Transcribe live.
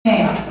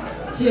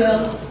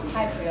Jill.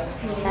 Hi, Jill.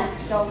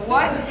 So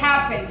what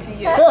happened to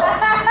you?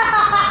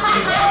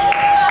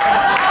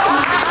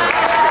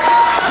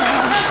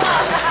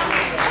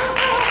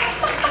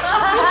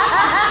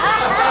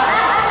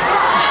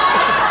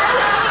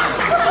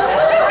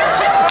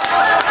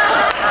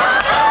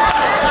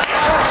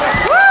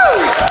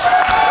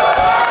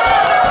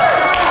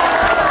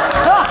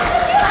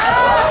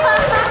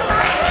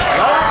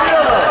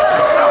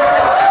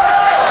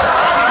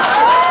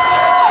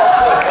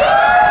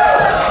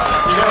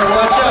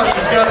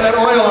 Got that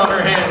oil on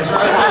her hands,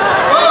 right?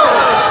 Whoa!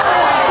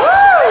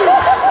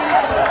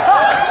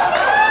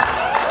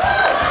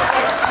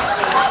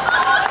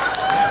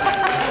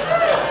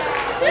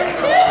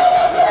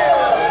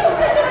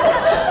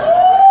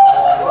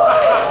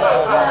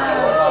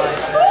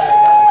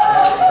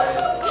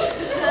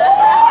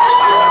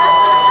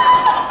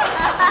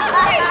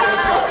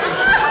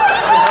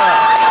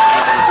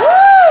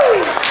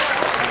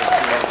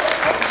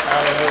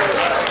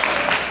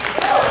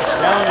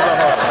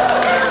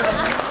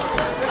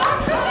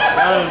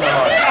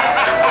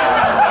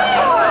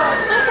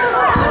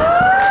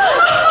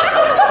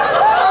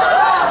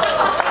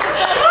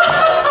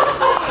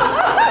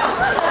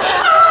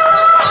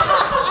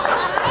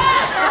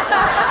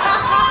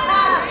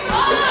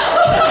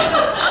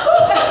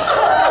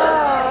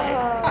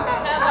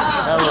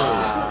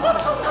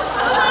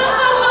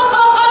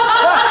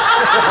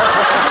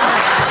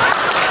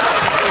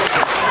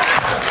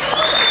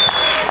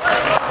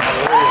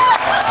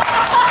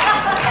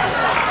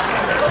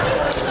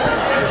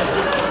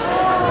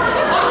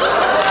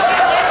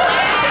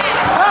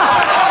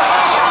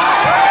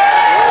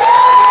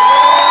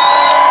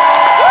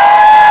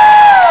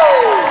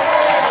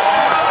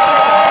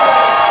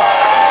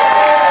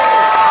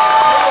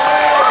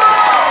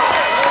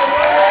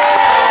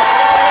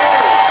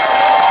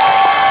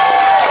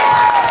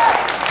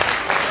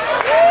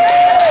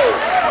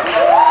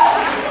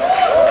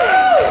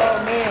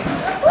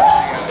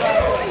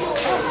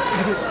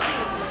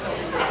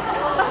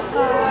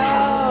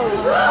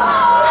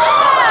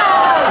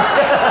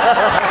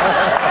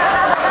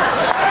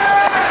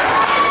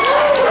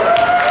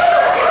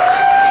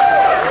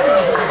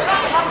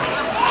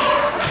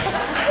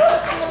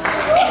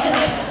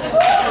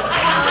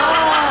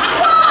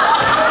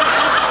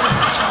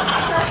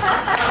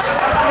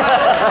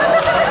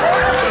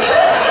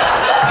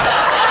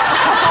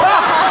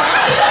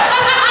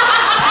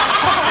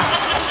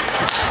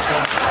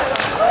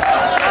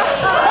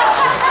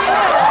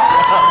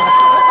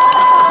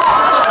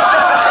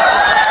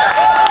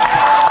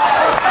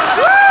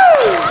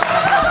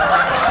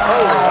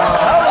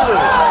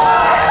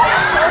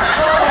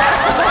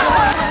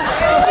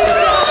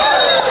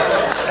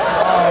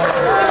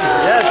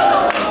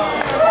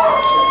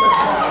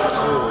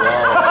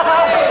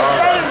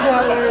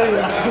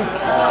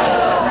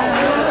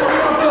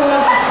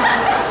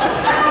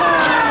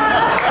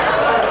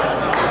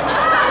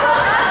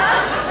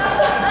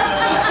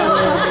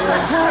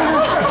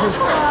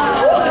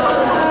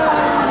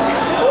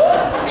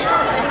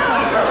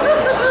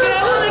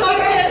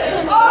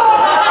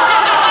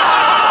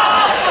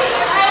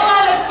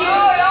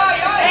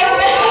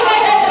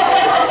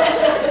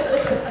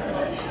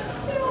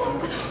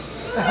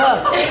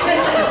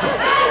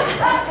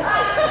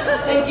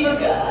 Thank you,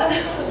 God.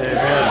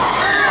 Amen.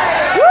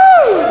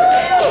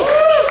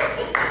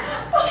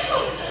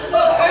 So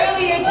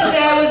earlier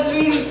today I was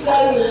really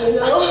sunny, you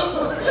know.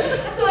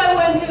 So I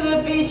went to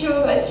the beach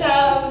with my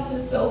child, which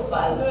was so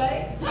fun,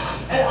 right?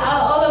 And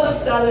all of a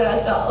sudden I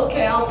thought,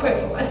 okay, I'll pray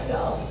for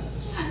myself.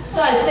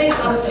 So I say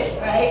something,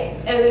 right?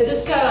 And it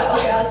just kind of like,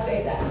 okay, I'll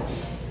say that.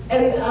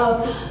 And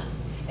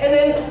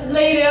then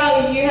later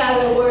on you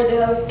have the word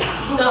of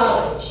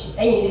knowledge,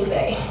 and you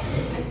say.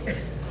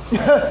 You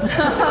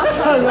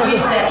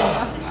said.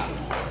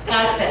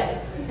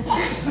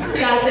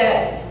 God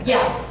said,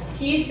 yeah.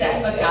 He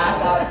said, but God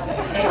said.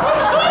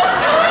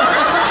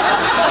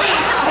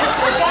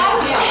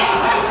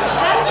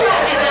 That's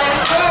right. And I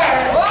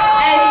heard.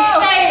 And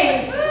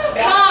faith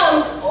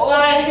comes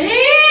by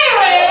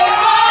hearing.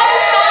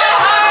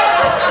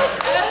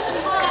 That's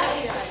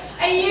right.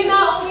 And you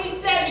not only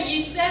said it, you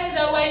said it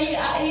the way he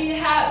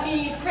had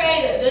me pray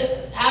it this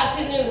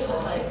afternoon for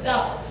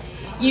myself.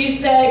 You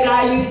said,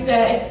 God, you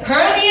said,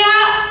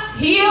 hernia,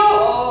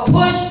 heal,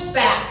 push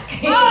back.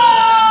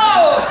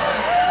 Oh!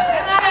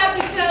 And I have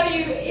to tell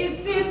you,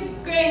 it's His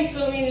grace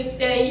for me to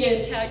stay here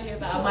and tell you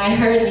about my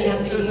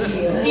hernia